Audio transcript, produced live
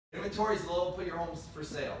Inventory is low, put your homes for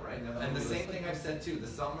sale, right? And the same thing I've said too, the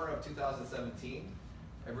summer of 2017,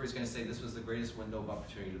 everybody's gonna say this was the greatest window of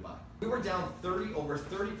opportunity to buy. We were down over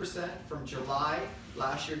 30% from July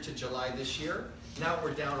last year to July this year. Now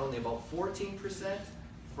we're down only about 14%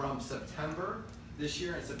 from September this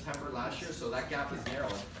year and September last year, so that gap is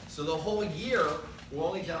narrowed. So the whole year, we're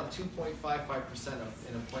only down 2.55%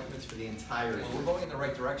 in appointments for the entire year. We're going in the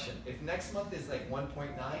right direction. If next month is like 1.9,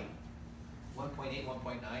 1.8,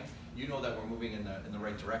 1.9, you know that we're moving in the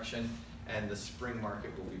right direction, and the spring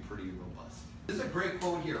market will be pretty robust. This is a great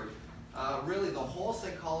quote here. Really, the whole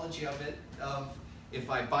psychology of it, if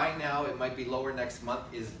I buy now, it might be lower next month,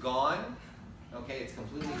 is gone. Okay, it's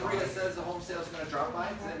completely gone. Maria says the home sale is going to drop by.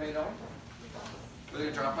 Does anybody know? Are they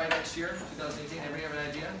going to drop by next year, 2018? Anybody have an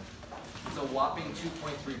idea? It's a whopping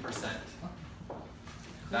 2.3%.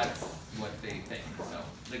 That's what they think.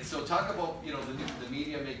 So talk about, you know, the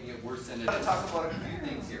media making it worse than it is. I'm going to talk about a few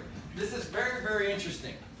things here. This is very, very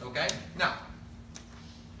interesting. Okay. Now,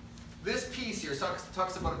 this piece here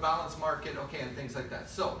talks about a balanced market, okay, and things like that.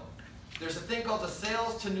 So there's a thing called the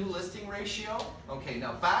sales to new listing ratio. Okay.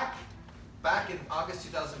 Now back in August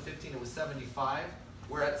 2015, it was 75.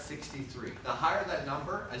 We're at 63. The higher that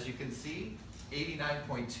number, as you can see,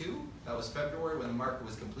 89.2. That was February when the market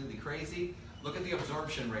was completely crazy. Look at the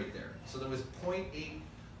absorption rate there. So there was 0.8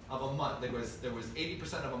 of a month. There was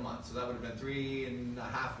 80% of a month. So that would have been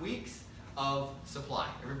 3.5 weeks of supply.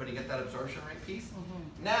 Everybody get that absorption rate piece?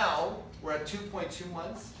 Mm-hmm. Now we're at 2.2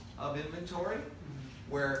 months of inventory,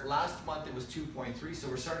 where last month it was 2.3. So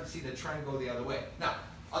we're starting to see the trend go the other way. Now,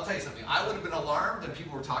 I'll tell you something. I would have been alarmed that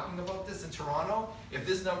people were talking about this in Toronto if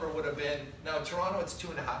this number would have been, now in Toronto it's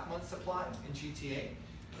 2.5 months supply in GTA.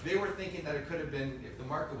 They were thinking that it could have been, if the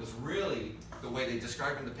market was really the way they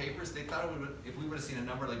described in the papers, they thought it would, if we would have seen a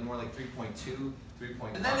number like more like 3.2,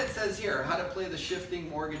 3.5. And then it says here, how to play the shifting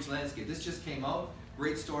mortgage landscape. This just came out.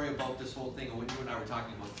 Great story about this whole thing, and what you and I were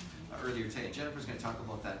talking about earlier today. Jennifer's going to talk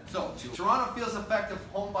about that. So, Toronto feels effect of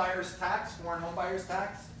home buyers tax, foreign home buyers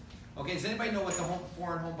tax. Okay, does anybody know what the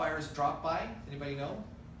foreign home buyers dropped by? Anybody know?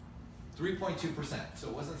 3.2%. So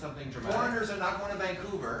it wasn't something dramatic. Foreigners are not going to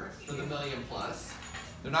Vancouver for the million plus.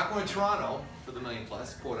 They're not going to Toronto for the million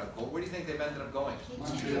plus, quote unquote. Where do you think they've ended up going?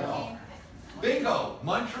 Montreal. Bingo!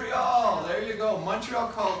 Montreal! There you go. Montreal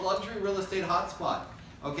called luxury real estate hotspot.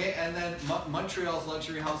 Okay, and then Montreal's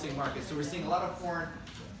luxury housing market. So we're seeing a lot of foreign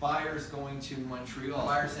buyers going to Montreal.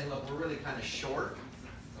 Buyers saying, look, we're really kind of short.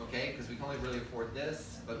 Okay, because we can only really afford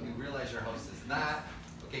this, but we realize your house is that.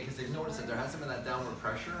 Okay, because they've noticed that there hasn't been that downward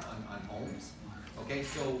pressure on homes. Okay,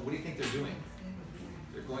 so what do you think they're doing?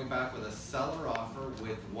 They're going back with a seller offer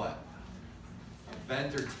with what? A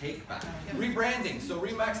vendor take back. Rebranding. So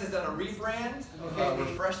Remax has done a rebrand. Okay,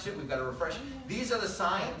 refreshed it. We've got to refresh. These are the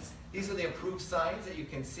signs. These are the approved signs that you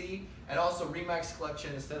can see. And also Remax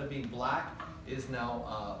collection, instead of being black, is now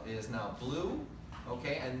blue.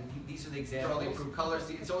 Okay, and these are the examples. All the approved colors.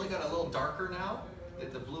 It's only got a little darker now.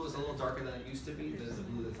 The blue is a little darker than it used to be. There's the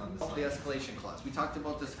blue that's on the side. The escalation clause. We talked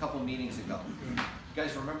about this a couple meetings ago. You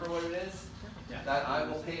guys remember what it is? Yeah. That I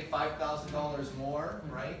will pay $5,000 more,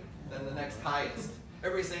 right, than the next highest.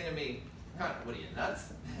 Everybody's saying to me, God, what are you,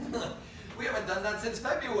 nuts? We haven't done that since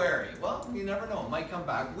February. Well, you never know. It might come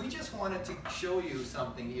back. We just wanted to show you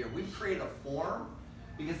something here. We've created a form,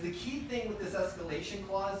 because the key thing with this escalation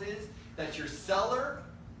clause is that your seller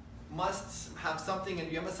must have something, and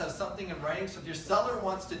you must have something in writing. So if your seller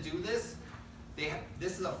wants to do this,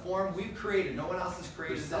 this is a form we've created. No one else has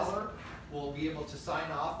created this. Seller will be able to sign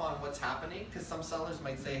off on what's happening, because some sellers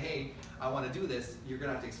might say, hey, I want to do this. You're going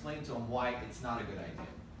to have to explain to them why it's not a good idea.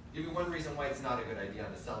 Give me one reason why it's not a good idea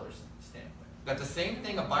on the seller's standpoint. Got the same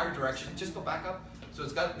thing, a buyer direction. Just go back up. So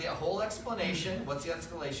it's got the whole explanation. What's the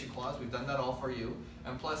escalation clause? We've done that all for you.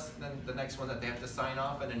 And plus, then the next one that they have to sign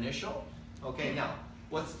off an initial. Okay, now,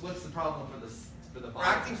 what's the problem for the buyer?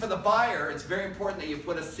 Acting for the buyer, it's very important that you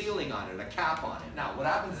put a ceiling on it, a cap on it. Now, what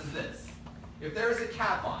happens is this. If there is a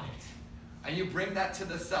cap on it, and you bring that to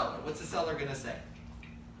the seller, what's the seller going to say?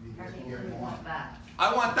 I want that.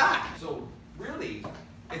 I want that. So really,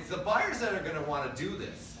 it's the buyers that are going to want to do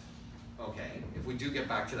this. Okay, if we do get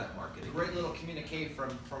back to that market. A great little communique from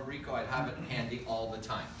Rico, I'd have it handy all the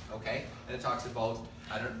time, okay? And it talks about,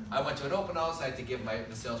 I went to an open house, I had to give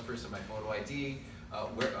the salesperson my photo ID,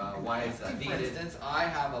 why is that needed? For instance, I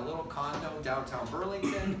have a little condo downtown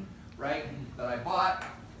Burlington, right, that I bought,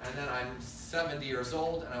 and then I'm 70 years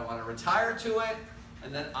old, and I want to retire to it,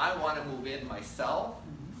 and then I want to move in myself,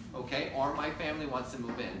 okay, or my family wants to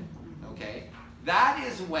move in, okay? That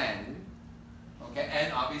is when, okay,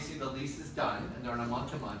 and obviously the lease is done, and they're on a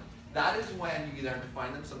month-to-month. That is when you either have to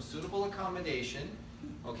find them some suitable accommodation,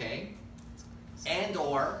 okay? And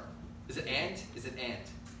or, is it and? Is it and?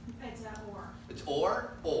 It's an or. It's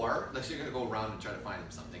or, unless you're gonna go around and try to find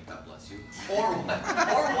something, God bless you. Or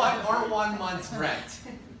 1 month's rent.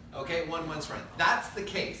 Okay, 1 month's rent. That's the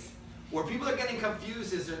case. Where people are getting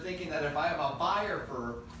confused is they're thinking that if I have a buyer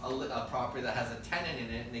for a property that has a tenant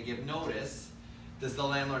in it and they give notice, does the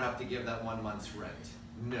landlord have to give that 1 month's rent?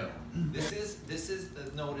 No. This is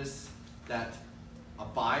the notice that a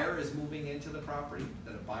buyer is moving into the property,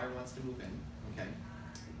 that a buyer wants to move in, okay?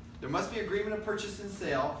 There must be agreement of purchase and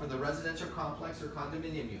sale for the residential complex or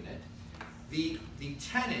condominium unit. The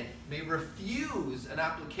tenant may refuse an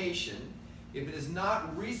application if it is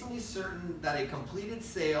not reasonably certain that a completed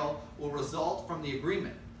sale will result from the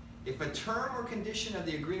agreement. If a term or condition of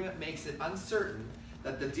the agreement makes it uncertain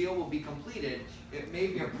that the deal will be completed, it may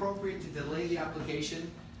be appropriate to delay the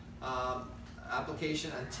application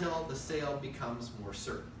until the sale becomes more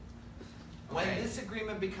certain. When this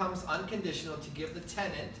agreement becomes unconditional, to give the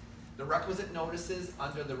tenant the requisite notices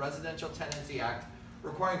under the Residential Tenancy Act,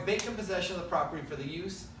 requiring vacant possession of the property for the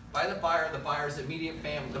use by the buyer or the buyer's immediate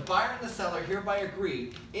family. The buyer and the seller hereby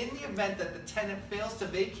agree, in the event that the tenant fails to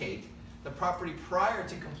vacate the property prior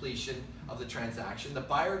to completion of the transaction, the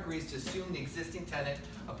buyer agrees to assume the existing tenant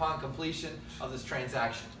upon completion of this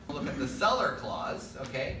transaction. Look at the seller clause,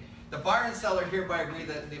 okay? The buyer and seller hereby agree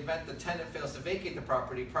that in the event the tenant fails to vacate the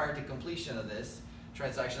property prior to completion of this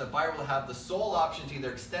transaction, the buyer will have the sole option to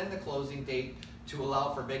either extend the closing date to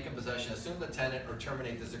allow for vacant possession, assume the tenant, or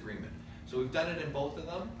terminate this agreement. So we've done it in both of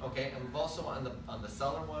them, okay? And we've also, on the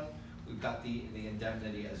seller one, we've got the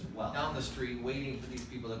indemnity as well. Down the street, waiting for these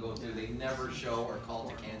people to go through, they never show or call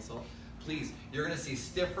to cancel. Please, you're gonna see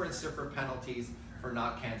stiffer and stiffer penalties for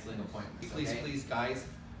not canceling appointments. Please, please, guys,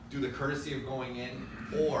 do the courtesy of going in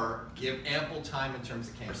or give ample time in terms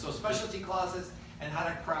of cancel. So specialty clauses and how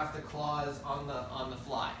to craft a clause on the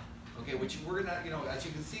fly, okay? Which we're gonna, as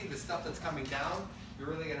you can see, the stuff that's coming down, you're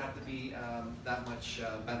really gonna have to be that much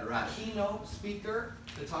better at it. Keynote speaker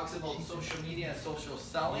that talks about social media and social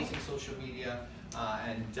selling, using social media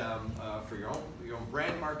for your own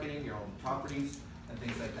brand marketing, your own properties, and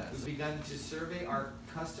things like that. We've begun to survey our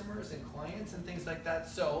customers and clients and things like that.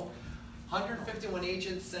 So 151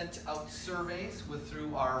 agents sent out surveys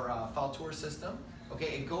through our Faltour system.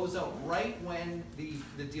 Okay, it goes out right when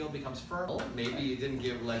the deal becomes firm. Maybe you didn't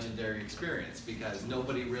give legendary experience because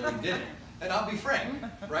nobody really did it. And I'll be frank,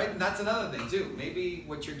 right? And that's another thing too. Maybe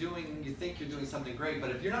what you're doing, you think you're doing something great, but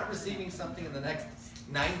if you're not receiving something in the next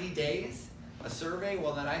 90 days, a survey,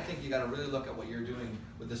 well then I think you gotta really look at what you're doing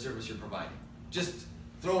with the service you're providing. Just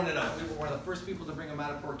throwing it out. We were one of the first people to bring a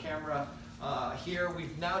Matterport camera here.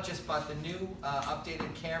 We've now just bought the new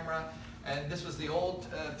updated camera, and this was the old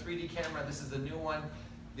 3D camera. This is the new one.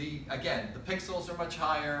 Again, the pixels are much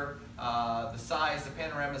higher. The size, the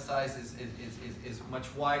panorama size is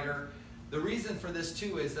much wider. The reason for this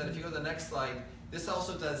too is that if you go to the next slide, this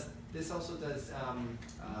also does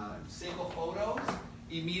single photos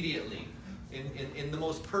immediately in the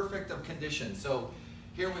most perfect of conditions. So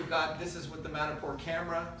here we've got, this is with the Matterport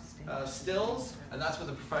camera stills, and that's with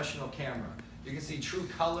a professional camera. You can see true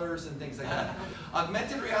colors and things like that.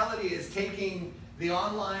 Augmented reality is taking the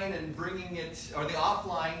online and bringing it, or the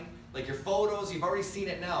offline, like your photos, you've already seen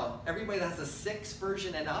it now. Everybody that has a 6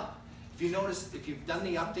 version and up, if you notice, if you've done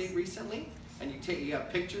the update recently, and you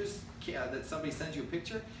have pictures, that somebody sends you a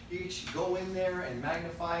picture, you should go in there and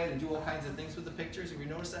magnify it and do all kinds of things with the pictures. Have you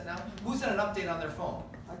noticed that now? Who's done an update on their phone?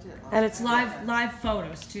 And it's live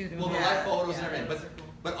photos too. Well, the live photos and everything,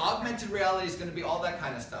 but augmented reality is going to be all that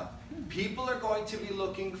kind of stuff. People are going to be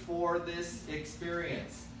looking for this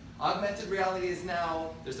experience. Augmented reality is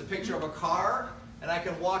now, there's a picture of a car, and I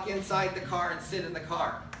can walk inside the car and sit in the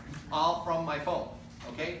car, all from my phone,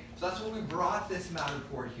 okay? So that's why we brought this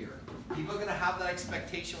Matterport here. People are going to have that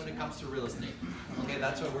expectation when it comes to real estate. Okay,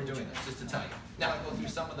 that's why we're doing this, just to tell you. Now, I'll go through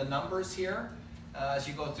some of the numbers here as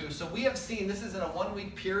you go through. So we have seen, this is in a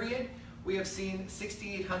 1-week period, we have seen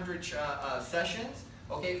 6,800 sessions,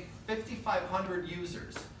 okay, 5,500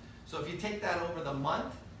 users. So if you take that over the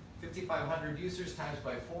month, 5,500 users times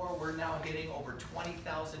by 4, we're now hitting over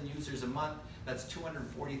 20,000 users a month. That's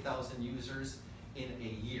 240,000 users in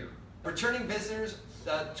a year. Returning visitors,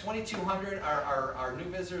 2,200 are new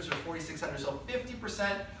visitors, or 4,600. So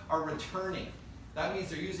 50% are returning. That means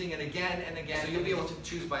they're using it again and again. So you'll be able to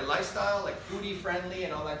choose by lifestyle, like foodie friendly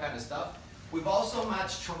and all that kind of stuff. We've also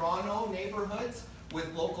matched Toronto neighborhoods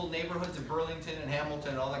with local neighborhoods in Burlington and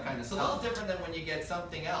Hamilton and all that kind of stuff. It's a little different than when you get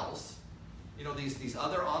something else. You know, these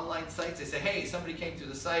other online sites, they say, hey, somebody came through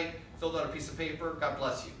the site, filled out a piece of paper, God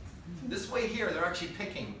bless you. This way here, they're actually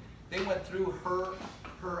picking. They went through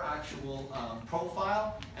her actual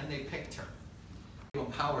profile, and they picked her. To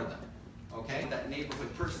empower them, okay? That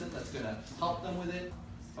neighborhood person that's gonna help them with it,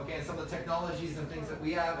 okay? And some of the technologies and things that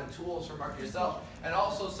we have and tools for marketing yourself, and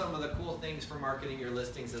also some of the cool things for marketing your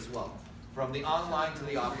listings as well. From the online to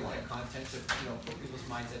the offline content to, put people's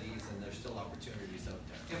minds at ease, and there's still opportunities out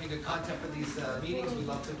there. If you have any good content for these meetings, we'd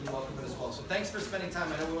love to welcome it as well. So thanks for spending time.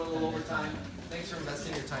 I know we went a little over time. Thanks for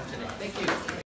investing your time today. Thank you.